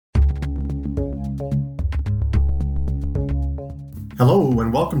Hello,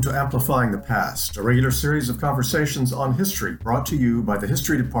 and welcome to Amplifying the Past, a regular series of conversations on history brought to you by the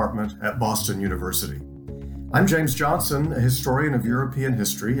History Department at Boston University. I'm James Johnson, a historian of European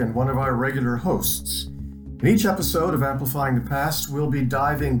history and one of our regular hosts. In each episode of Amplifying the Past, we'll be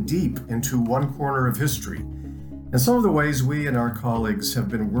diving deep into one corner of history and some of the ways we and our colleagues have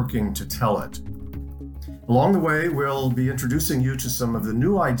been working to tell it. Along the way, we'll be introducing you to some of the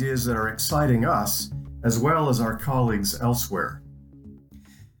new ideas that are exciting us, as well as our colleagues elsewhere.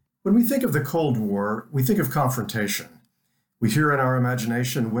 When we think of the Cold War, we think of confrontation. We hear in our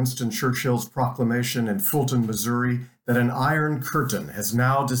imagination Winston Churchill's proclamation in Fulton, Missouri, that an iron curtain has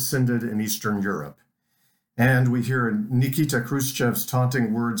now descended in Eastern Europe. And we hear Nikita Khrushchev's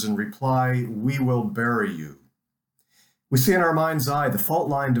taunting words in reply, "We will bury you." We see in our mind's eye the fault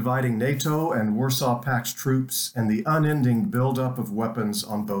line dividing NATO and Warsaw Pact troops and the unending buildup of weapons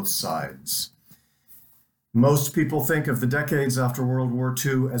on both sides. Most people think of the decades after World War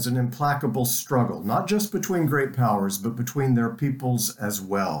II as an implacable struggle, not just between great powers, but between their peoples as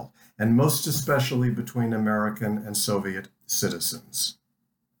well, and most especially between American and Soviet citizens.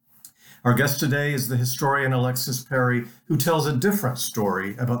 Our guest today is the historian Alexis Peri, who tells a different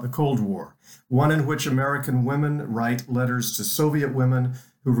story about the Cold War, one in which American women write letters to Soviet women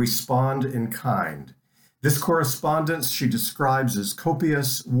who respond in kind. This correspondence she describes as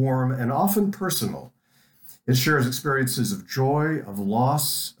copious, warm, and often personal. It shares experiences of joy, of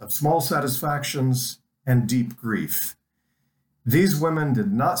loss, of small satisfactions, and deep grief. These women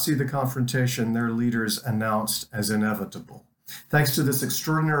did not see the confrontation their leaders announced as inevitable. Thanks to this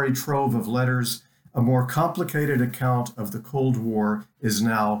extraordinary trove of letters, a more complicated account of the Cold War is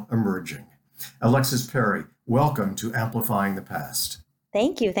now emerging. Alexis Peri, welcome to Amplifying the Past.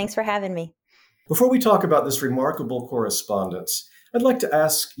 Thank you. Thanks for having me. Before we talk about this remarkable correspondence, I'd like to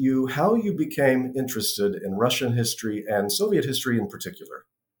ask you how you became interested in Russian history and Soviet history in particular.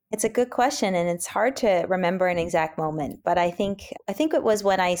 It's a good question, and it's hard to remember an exact moment. But I think it was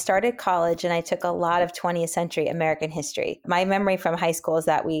when I started college and I took a lot of 20th century American history. My memory from high school is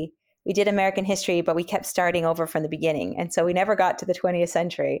that we did American history, but we kept starting over from the beginning. And so we never got to the 20th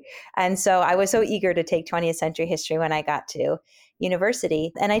century. And so I was so eager to take 20th century history when I got to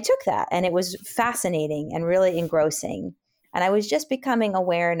university. And I took that, and it was fascinating and really engrossing. And I was just becoming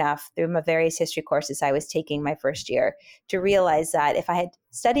aware enough through my various history courses I was taking my first year to realize that if I had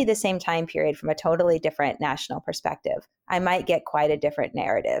studied the same time period from a totally different national perspective, I might get quite a different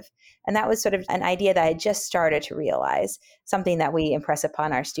narrative. And that was sort of an idea that I just started to realize, something that we impress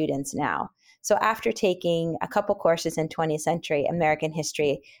upon our students now. So after taking a couple courses in 20th century American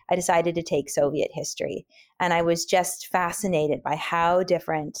history, I decided to take Soviet history. And I was just fascinated by how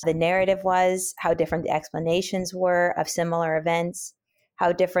different the narrative was, how different the explanations were of similar events,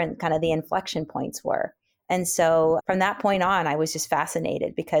 how different kind of the inflection points were. And so from that point on, I was just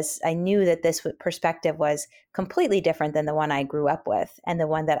fascinated because I knew that this perspective was completely different than the one I grew up with and the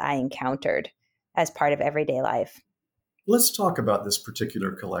one that I encountered as part of everyday life. Let's talk about this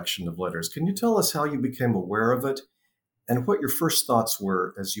particular collection of letters. Can you tell us how you became aware of it and what your first thoughts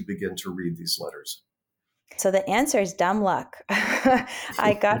were as you began to read these letters? So the answer is dumb luck.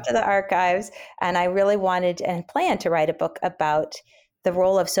 I got to the archives and I really wanted and planned to write a book about the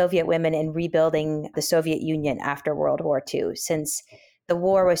role of Soviet women in rebuilding the Soviet Union after World War II. Since the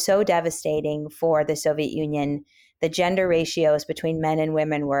war was so devastating for the Soviet Union, the gender ratios between men and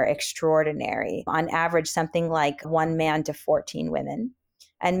women were extraordinary. On average, something like 1 man to 14 women.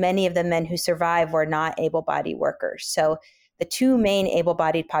 And many of the men who survived were not able-bodied workers. So the two main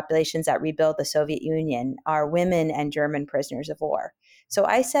able-bodied populations that rebuild the Soviet Union are women and German prisoners of war. So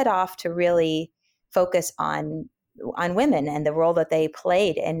I set off to really focus on women and the role that they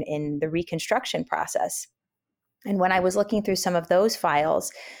played in the reconstruction process. And when I was looking through some of those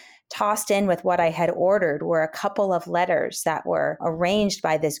files, tossed in with what I had ordered were a couple of letters that were arranged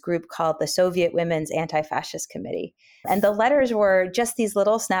by this group called the Soviet Women's Anti-Fascist Committee. And the letters were just these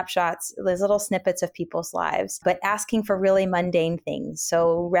little snapshots, these little snippets of people's lives, but asking for really mundane things.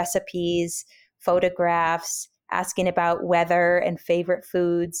 So recipes, photographs, asking about weather and favorite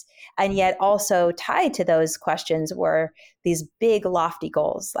foods. And yet also tied to those questions were these big lofty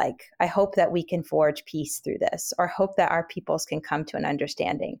goals, like, I hope that we can forge peace through this, or hope that our peoples can come to an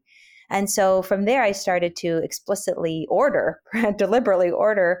understanding. And so from there, I started to explicitly deliberately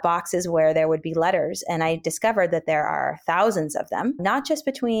order boxes where there would be letters. And I discovered that there are thousands of them, not just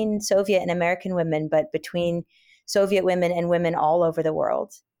between Soviet and American women, but between Soviet women and women all over the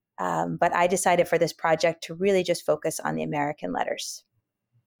world. But I decided for this project to really just focus on the American letters.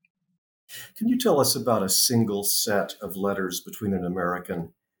 Can you tell us about a single set of letters between an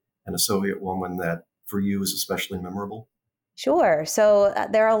American and a Soviet woman that for you is especially memorable? Sure. So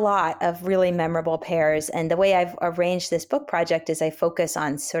there are a lot of really memorable pairs. And the way I've arranged this book project is I focus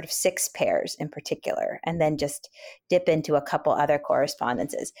on sort of 6 pairs in particular, and then just dip into a couple other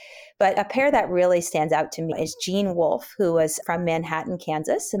correspondences. But a pair that really stands out to me is Jean Wolfe, who was from Manhattan,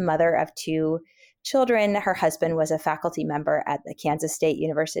 Kansas, a mother of 2 children. Her husband was a faculty member at the Kansas State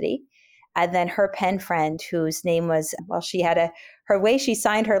University. And then her pen friend, whose name was, well, her way she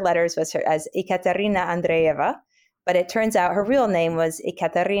signed her letters was as Ekaterina Andreeva, but it turns out her real name was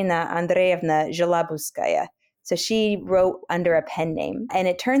Ekaterina Andreevna Zhelabuskaya. So she wrote under a pen name. And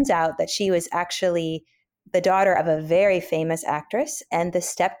it turns out that she was actually the daughter of a very famous actress and the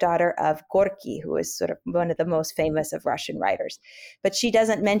stepdaughter of Gorky, who is sort of one of the most famous of Russian writers. But she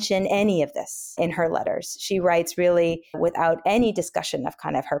doesn't mention any of this in her letters. She writes really without any discussion of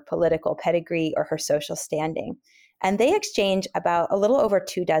kind of her political pedigree or her social standing. And they exchange about a little over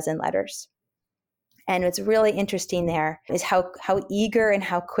 24 letters. And what's really interesting there is how eager and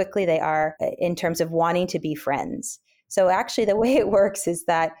how quickly they are in terms of wanting to be friends. So actually, the way it works is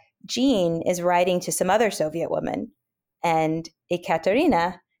that Jean is writing to some other Soviet woman, and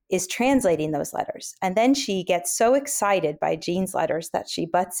Ekaterina is translating those letters. And then she gets so excited by Jean's letters that she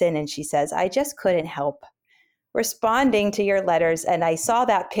butts in and she says, "I just couldn't help responding to your letters. And I saw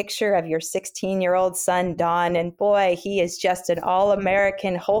that picture of your 16-year-old son, Don, and boy, he is just an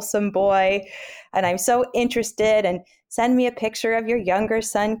all-American, wholesome boy. And I'm so interested. And send me a picture of your younger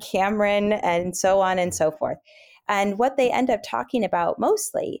son, Cameron," and so on and so forth. And what they end up talking about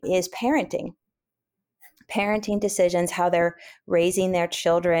mostly is parenting decisions, how they're raising their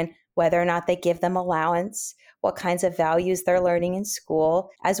children, whether or not they give them allowance, what kinds of values they're learning in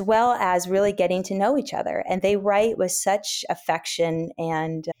school, as well as really getting to know each other. And they write with such affection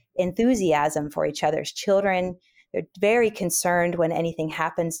and enthusiasm for each other's children. They're very concerned when anything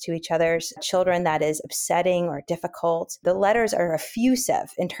happens to each other's children that is upsetting or difficult. The letters are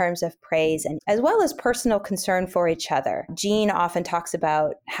effusive in terms of praise and as well as personal concern for each other. Jean often talks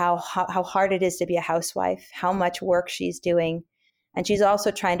about how hard it is to be a housewife, how much work she's doing. And she's also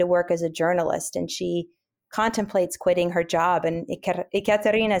trying to work as a journalist, and she contemplates quitting her job. And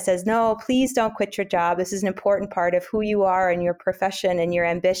Ekaterina says, "No, please don't quit your job. This is an important part of who you are and your profession and your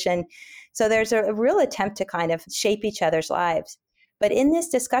ambition." So there's a real attempt to kind of shape each other's lives. But in this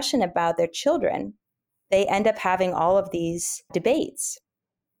discussion about their children, they end up having all of these debates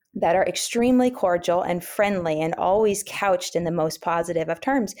that are extremely cordial and friendly and always couched in the most positive of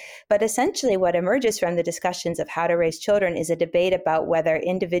terms. But essentially what emerges from the discussions of how to raise children is a debate about whether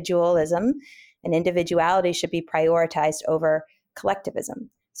individualism and individuality should be prioritized over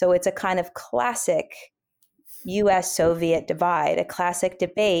collectivism. So it's a kind of classic US-Soviet divide, a classic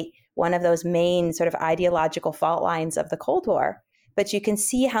debate, one of those main sort of ideological fault lines of the Cold War. But you can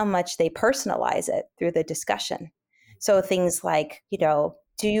see how much they personalize it through the discussion. So things like,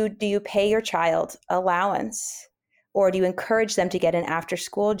 do you pay your child allowance? Or do you encourage them to get an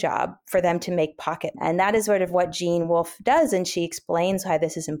after-school job for them to make pocket? And that is sort of what Jean Wolfe does. And she explains why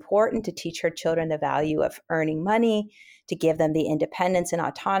this is important to teach her children the value of earning money, to give them the independence and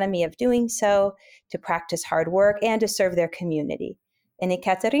autonomy of doing so, to practice hard work, and to serve their community. And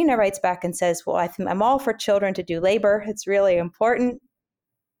Ekaterina writes back and says, "Well, I'm all for children to do labor. It's really important.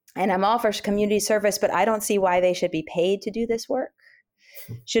 And I'm all for community service, but I don't see why they should be paid to do this work.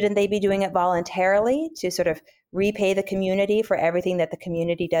 Shouldn't they be doing it voluntarily to sort of repay the community for everything that the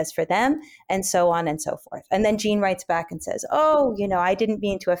community does for them?" And so on and so forth. And then Jean writes back and says, "Oh, I didn't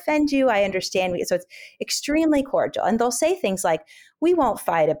mean to offend you. I understand." So it's extremely cordial. And they'll say things like, "We won't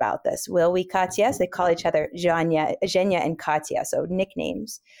fight about this, will we, Katya?" So they call each other Zhenya and Katya, so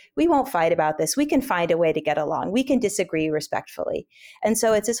nicknames. "We won't fight about this. We can find a way to get along. We can disagree respectfully." And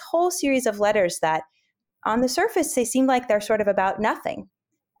so it's this whole series of letters that on the surface, they seem like they're sort of about nothing.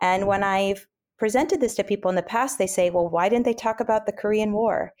 And when I've presented this to people in the past, they say, "Well, why didn't they talk about the Korean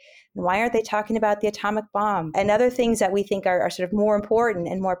War? And why aren't they talking about the atomic bomb?" And other things that we think are sort of more important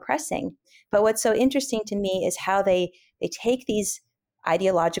and more pressing. But what's so interesting to me is how they take these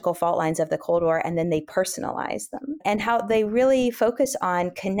ideological fault lines of the Cold War and then they personalize them, and how they really focus on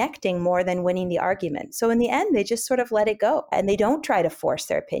connecting more than winning the argument. So in the end, they just sort of let it go and they don't try to force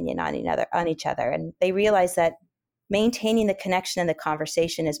their opinion on each other. And they realize that maintaining the connection and the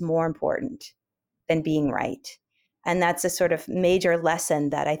conversation is more important than being right. And that's a sort of major lesson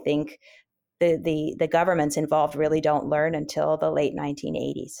that I think the governments involved really don't learn until the late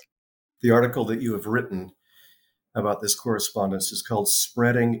 1980s. The article that you have written about this correspondence is called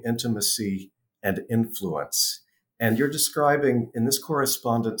 "Spreading Intimacy and Influence." And you're describing in this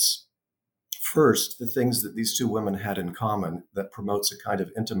correspondence, first, the things that these two women had in common that promotes a kind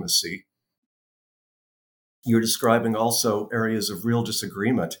of intimacy. You're describing also areas of real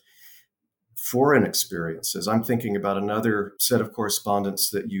disagreement, foreign experiences. I'm thinking about another set of correspondence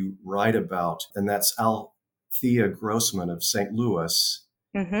that you write about, and that's Althea Grossman of St. Louis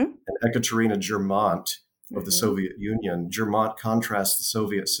Mm-hmm. and Ekaterina Germont of the Mm-hmm. Soviet Union. Germont contrasts the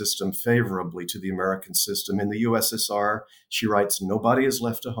Soviet system favorably to the American system. In the USSR, she writes, nobody is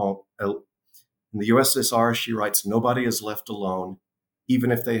left at home. In the USSR, she writes, nobody is left alone,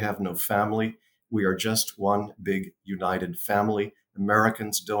 even if they have no family. We are just one big united family.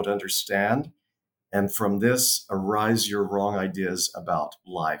 Americans don't understand. And from this arise your wrong ideas about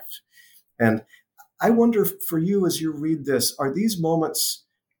life. And I wonder for you as you read this, are these moments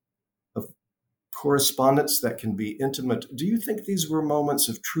of correspondence that can be intimate? Do you think these were moments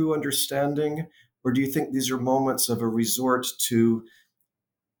of true understanding? Or do you think these are moments of a resort to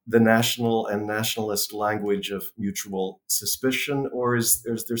the national and nationalist language of mutual suspicion? Or is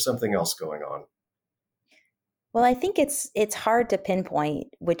there something else going on? Well, I think it's hard to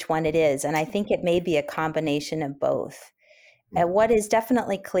pinpoint which one it is, and I think it may be a combination of both. And what is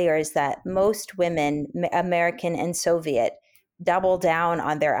definitely clear is that most women, American and Soviet, double down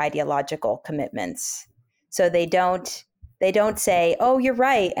on their ideological commitments. So they don't say, "Oh, you're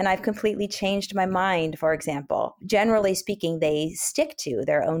right, and I've completely changed my mind," for example. Generally speaking, they stick to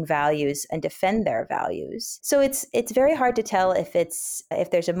their own values and defend their values. So it's very hard to tell if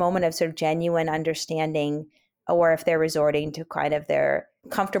there's a moment of sort of genuine understanding or if they're resorting to kind of their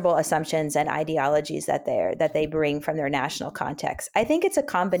comfortable assumptions and ideologies that they bring from their national context. I think it's a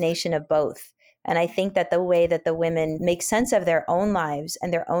combination of both. And I think that the way that the women make sense of their own lives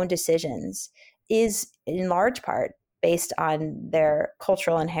and their own decisions is in large part based on their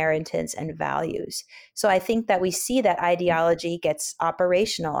cultural inheritance and values. So I think that we see that ideology gets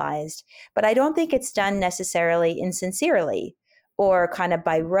operationalized, but I don't think it's done necessarily insincerely or kind of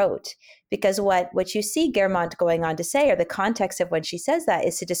by rote. Because what you see Guermont going on to say, or the context of when she says that,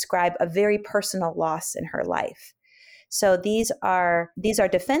 is to describe a very personal loss in her life. So these are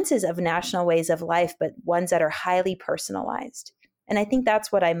defenses of national ways of life, but ones that are highly personalized. And I think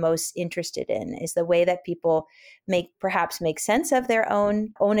that's what I'm most interested in, is the way that people perhaps make sense of their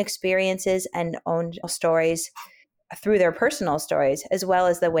own experiences and own stories through their personal stories, as well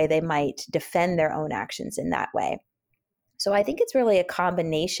as the way they might defend their own actions in that way. So I think it's really a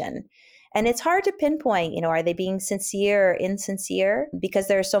combination. And it's hard to pinpoint, are they being sincere or insincere? Because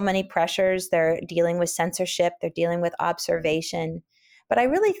there are so many pressures. They're dealing with censorship, they're dealing with observation. But I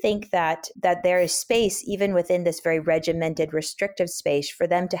really think that there is space, even within this very regimented, restrictive space, for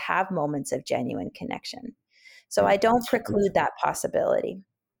them to have moments of genuine connection. So I don't preclude that possibility.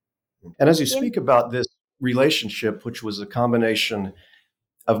 And as you In speak about this relationship, which was a combination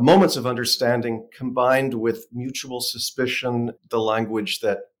of moments of understanding combined with mutual suspicion, the language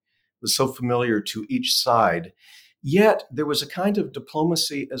that was so familiar to each side. Yet there was a kind of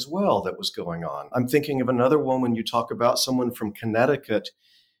diplomacy as well that was going on. I'm thinking of another woman you talk about, someone from Connecticut,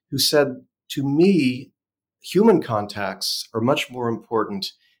 who said to me, human contacts are much more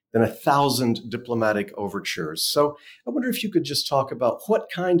important than 1,000 diplomatic overtures. So I wonder if you could just talk about what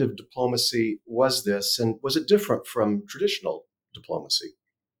kind of diplomacy was this, and was it different from traditional diplomacy?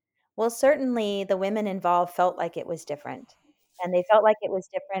 Well, certainly the women involved felt like it was different. And they felt like it was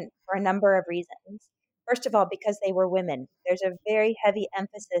different for a number of reasons. First of all, because they were women. There's a very heavy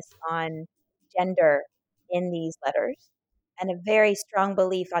emphasis on gender in these letters, and a very strong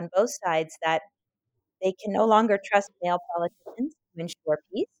belief on both sides that they can no longer trust male politicians to ensure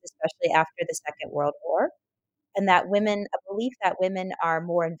peace, especially after the Second World War, and a belief that women are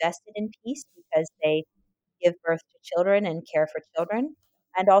more invested in peace because they give birth to children and care for children,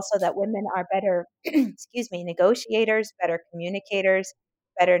 and also that women are better, excuse me, negotiators, better communicators,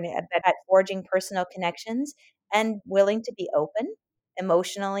 better at forging personal connections, and willing to be open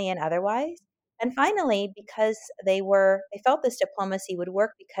emotionally and otherwise. And finally, because they felt this diplomacy would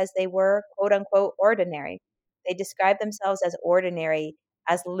work because they were quote unquote ordinary. They described themselves as ordinary,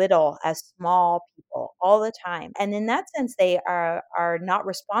 as little, as small people all the time. And in that sense, they are not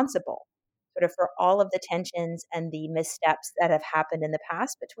responsible sort of for all of the tensions and the missteps that have happened in the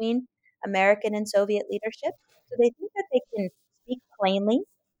past between American and Soviet leadership. So they think that they can speak plainly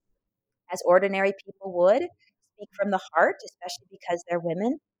as ordinary people would, speak from the heart, especially because they're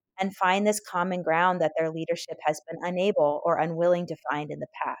women, and find this common ground that their leadership has been unable or unwilling to find in the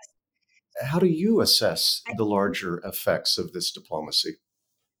past. How do you assess I the larger effects of this diplomacy?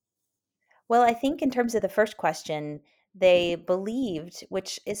 Well, I think in terms of the first question, they believed,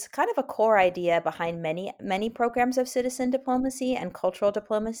 which is kind of a core idea behind many programs of citizen diplomacy and cultural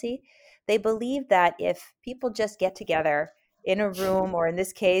diplomacy. They believed that if people just get together in a room, or in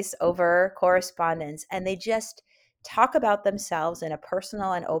this case, over correspondence, and they just talk about themselves in a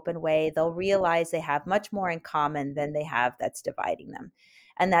personal and open way, they'll realize they have much more in common than they have that's dividing them.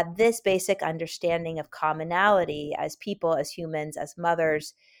 And that this basic understanding of commonality as people, as humans, as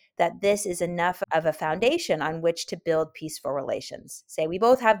mothers, that this is enough of a foundation on which to build peaceful relations. Say we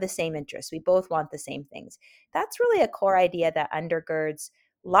both have the same interests, we both want the same things. That's really a core idea that undergirds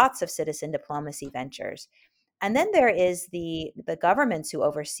lots of citizen diplomacy ventures. And then there is the governments who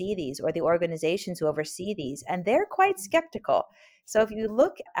oversee these, or the organizations who oversee these, and they're quite skeptical. So if you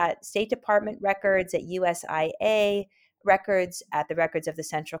look at State Department records, at USIA records, at the records of the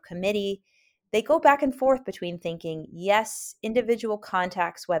Central Committee, they go back and forth between thinking, yes, individual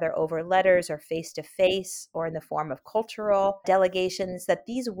contacts, whether over letters or face to face or in the form of cultural delegations, that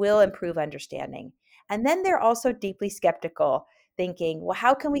these will improve understanding. And then they're also deeply skeptical, thinking, well,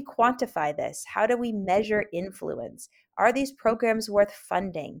 how can we quantify this? How do we measure influence? Are these programs worth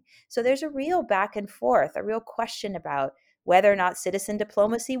funding? So there's a real back and forth, a real question about whether or not citizen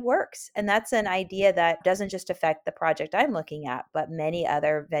diplomacy works. And that's an idea that doesn't just affect the project I'm looking at, but many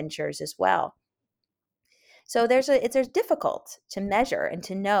other ventures as well. So it's difficult to measure and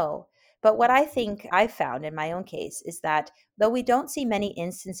to know. But what I think I've found in my own case is that though we don't see many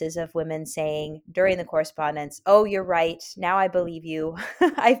instances of women saying during the correspondence, oh, you're right, now I believe you,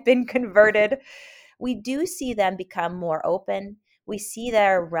 I've been converted, we do see them become more open. We see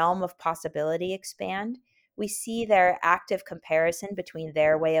their realm of possibility expand. We see their active comparison between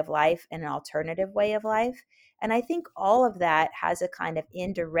their way of life and an alternative way of life. And I think all of that has a kind of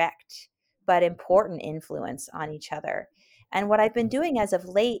indirect but important influence on each other. And what I've been doing as of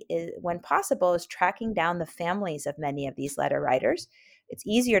late is, when possible, is tracking down the families of many of these letter writers. It's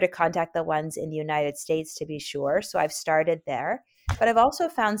easier to contact the ones in the United States, to be sure. So I've started there. But I've also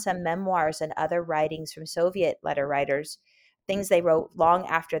found some memoirs and other writings from Soviet letter writers, things they wrote long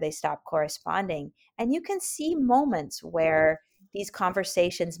after they stopped corresponding. And you can see moments where these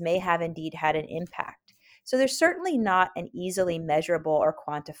conversations may have indeed had an impact. So there's certainly not an easily measurable or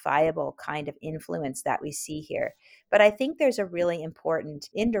quantifiable kind of influence that we see here. But I think there's a really important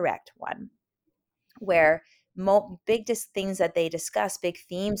indirect one where things that they discuss, big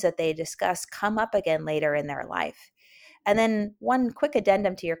themes that they discuss, come up again later in their life. And then one quick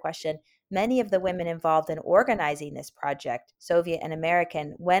addendum to your question, many of the women involved in organizing this project, Soviet and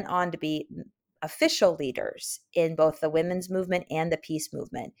American, went on to be official leaders in both the women's movement and the peace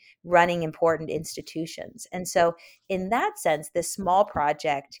movement, running important institutions. And so in that sense, this small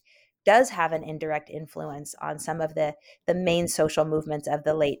project does have an indirect influence on some of the main social movements of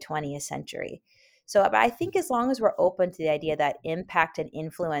the late 20th century. So I think as long as we're open to the idea that impact and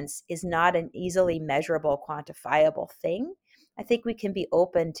influence is not an easily measurable, quantifiable thing, I think we can be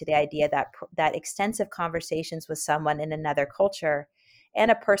open to the idea that extensive conversations with someone in another culture and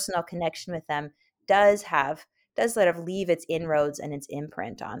a personal connection with them does sort of leave its inroads and its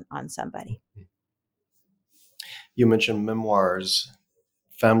imprint on somebody. You mentioned memoirs,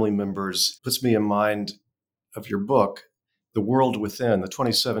 family members. Puts me in mind of your book, The World Within, the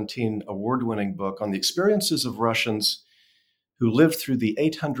 2017 award-winning book on the experiences of Russians who lived through the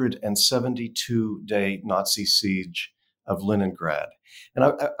 872-day Nazi siege of Leningrad. And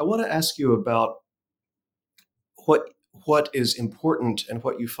I want to ask you about what is important and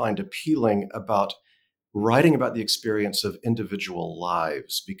what you find appealing about writing about the experience of individual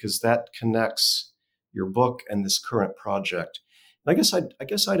lives, because that connects your book and this current project. And I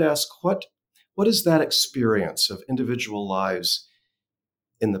guess I'd ask, what does that experience of individual lives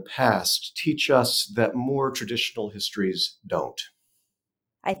in the past teach us that more traditional histories don't?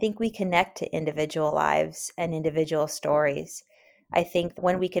 I think we connect to individual lives and individual stories. I think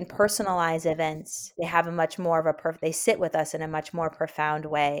when we can personalize events, they have a much more of they sit with us in a much more profound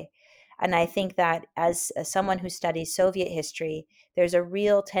way. And I think that as someone who studies Soviet history, there's a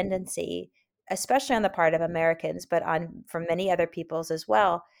real tendency, especially on the part of Americans, but on from many other peoples as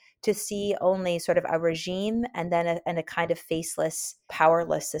well, to see only sort of a regime and then a kind of faceless,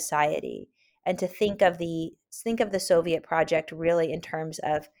 powerless society, and to think of the Soviet project really in terms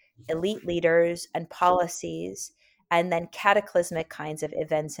of elite leaders and policies, and then cataclysmic kinds of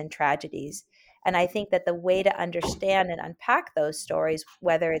events and tragedies. And I think that the way to understand and unpack those stories,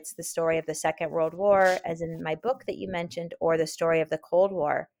 whether it's the story of the Second World War, as in my book that you mentioned, or the story of the Cold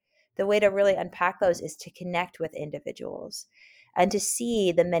War, the way to really unpack those is to connect with individuals and to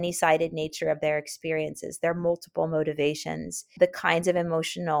see the many-sided nature of their experiences, their multiple motivations, the kinds of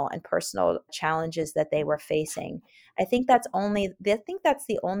emotional and personal challenges that they were facing. I think that's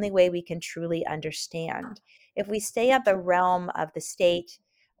the only way we can truly understand. If we stay at the realm of the state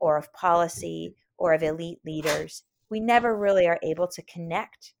or of policy or of elite leaders, we never really are able to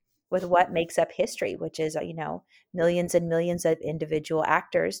connect with what makes up history, which is, millions and millions of individual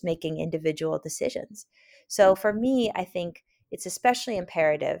actors making individual decisions. So for me, I think it's especially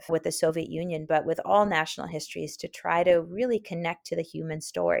imperative with the Soviet Union, but with all national histories, to try to really connect to the human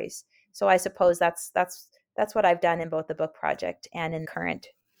stories. So I suppose that's what I've done in both the book project and in current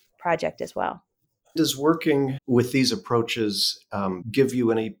project as well. Does working with these approaches give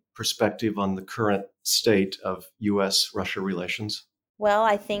you any perspective on the current state of US Russia relations? Well,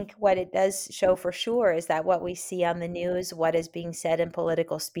 I think what it does show for sure is that what we see on the news, what is being said in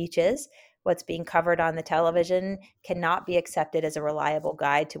political speeches, what's being covered on the television cannot be accepted as a reliable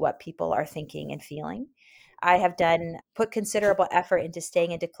guide to what people are thinking and feeling. I have put considerable effort into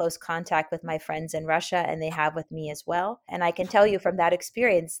staying into close contact with my friends in Russia, and they have with me as well. And I can tell you from that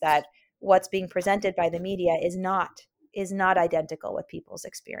experience that what's being presented by the media is not identical with people's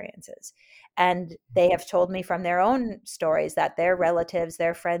experiences. And they have told me from their own stories that their relatives,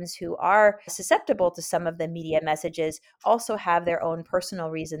 their friends who are susceptible to some of the media messages also have their own personal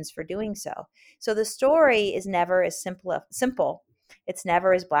reasons for doing so. So the story is never as simple. It's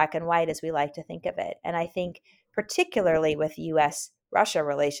never as black and white as we like to think of it. And I think particularly with US Russia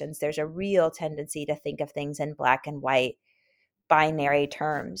relations, there's a real tendency to think of things in black and white binary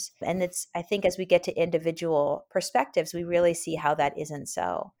terms. And I think as we get to individual perspectives, we really see how that isn't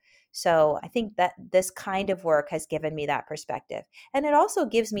so. So I think that this kind of work has given me that perspective. And it also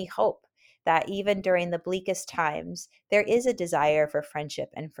gives me hope that even during the bleakest times, there is a desire for friendship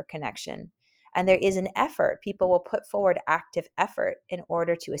and for connection. And there is an effort. People will put forward active effort in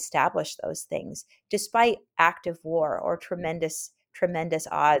order to establish those things, despite active war or tremendous, tremendous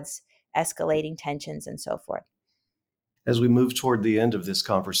odds, escalating tensions, and so forth. As we move toward the end of this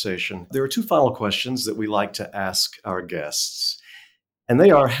conversation, there are two final questions that we like to ask our guests. And they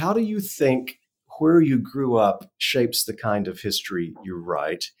are, how do you think where you grew up shapes the kind of history you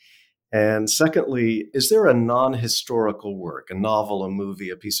write? And secondly, is there a non-historical work, a novel, a movie,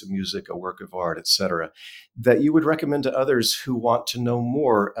 a piece of music, a work of art, etc., that you would recommend to others who want to know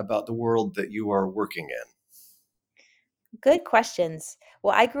more about the world that you are working in? Good questions.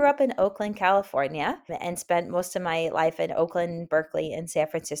 Well, I grew up in Oakland, California, and spent most of my life in Oakland, Berkeley, and San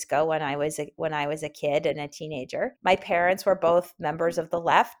Francisco when I was a kid and a teenager. My parents were both members of the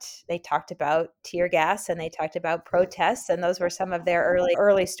left. They talked about tear gas and they talked about protests, and those were some of their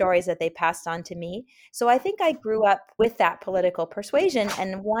early stories that they passed on to me. So I think I grew up with that political persuasion,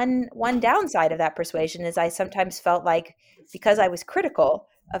 and one downside of that persuasion is I sometimes felt like because I was critical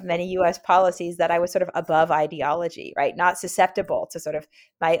of many US policies that I was sort of above ideology, right? Not susceptible to sort of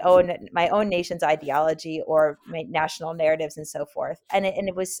my own nation's ideology or my national narratives and so forth. And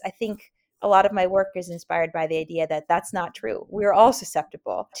it was, I think, a lot of my work is inspired by the idea that that's not true. We're all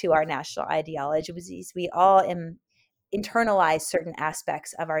susceptible to our national ideology. We all internalize certain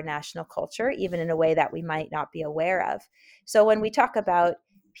aspects of our national culture, even in a way that we might not be aware of. So when we talk about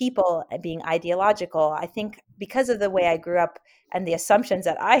people being ideological, I think because of the way I grew up and the assumptions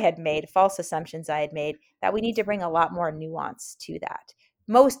that I had made, false assumptions I had made, that we need to bring a lot more nuance to that.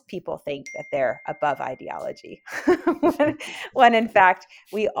 Most people think that they're above ideology, when in fact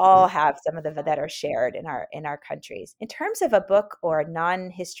we all have some of them that are shared in our countries. In terms of a book or a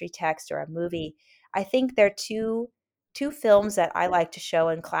non-history text or a movie, I think there are two films that I like to show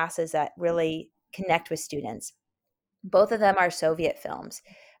in classes that really connect with students. Both of them are Soviet films.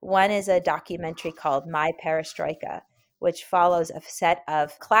 One is a documentary called My Perestroika, which follows a set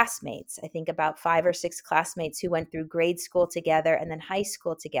of classmates, I think about 5 or 6 classmates who went through grade school together and then high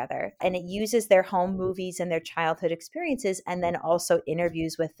school together. And it uses their home movies and their childhood experiences and then also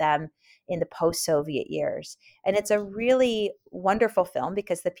interviews with them in the post-Soviet years. And it's a really wonderful film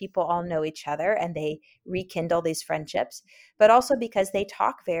because the people all know each other and they rekindle these friendships, but also because they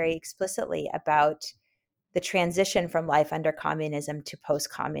talk very explicitly about the transition from life under communism to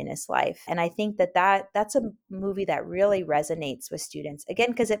post-communist life. And I think that's a movie that really resonates with students, again,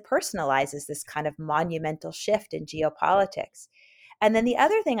 because it personalizes this kind of monumental shift in geopolitics. And then the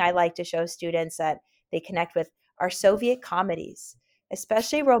other thing I like to show students that they connect with are Soviet comedies,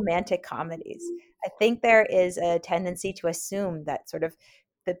 especially romantic comedies. I think there is a tendency to assume that sort of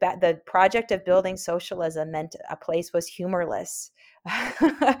the project of building socialism meant a place was humorless,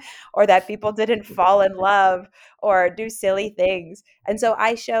 or that people didn't fall in love or do silly things. And so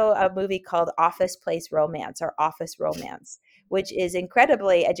I show a movie called Office Place Romance or Office Romance, which is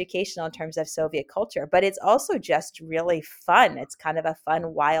incredibly educational in terms of Soviet culture, but it's also just really fun. It's kind of a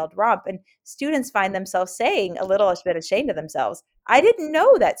fun, wild romp. And students find themselves saying a little bit ashamed of themselves, I didn't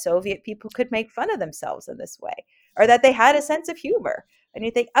know that Soviet people could make fun of themselves in this way, or that they had a sense of humor. And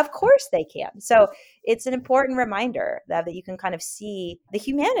you think, of course they can. So it's an important reminder that you can kind of see the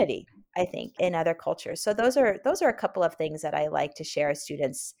humanity, I think, in other cultures. So those are a couple of things that I like to share with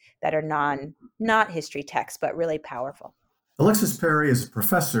students that are not history texts, but really powerful. Alexis Peri is a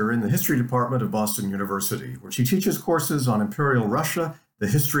professor in the History Department of Boston University, where she teaches courses on Imperial Russia, the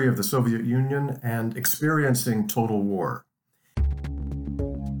history of the Soviet Union, and experiencing total war.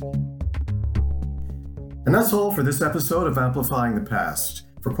 And that's all for this episode of Amplifying the Past.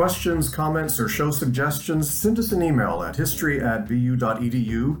 For questions, comments, or show suggestions, send us an email at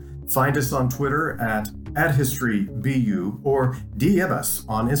history@bu.edu, find us on Twitter at @historybu, or DM us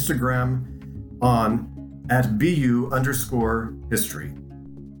on Instagram on @BU_history.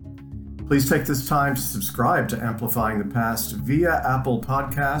 Please take this time to subscribe to Amplifying the Past via Apple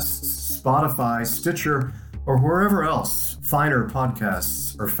Podcasts, Spotify, Stitcher, or wherever else finer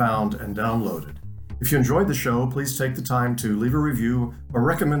podcasts are found and downloaded. If you enjoyed the show, please take the time to leave a review or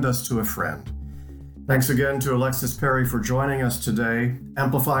recommend us to a friend. Thanks again to Alexis Peri for joining us today.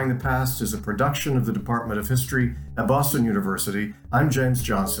 Amplifying the Past is a production of the Department of History at Boston University. I'm James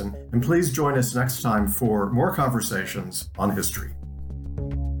Johnson, and please join us next time for more conversations on history.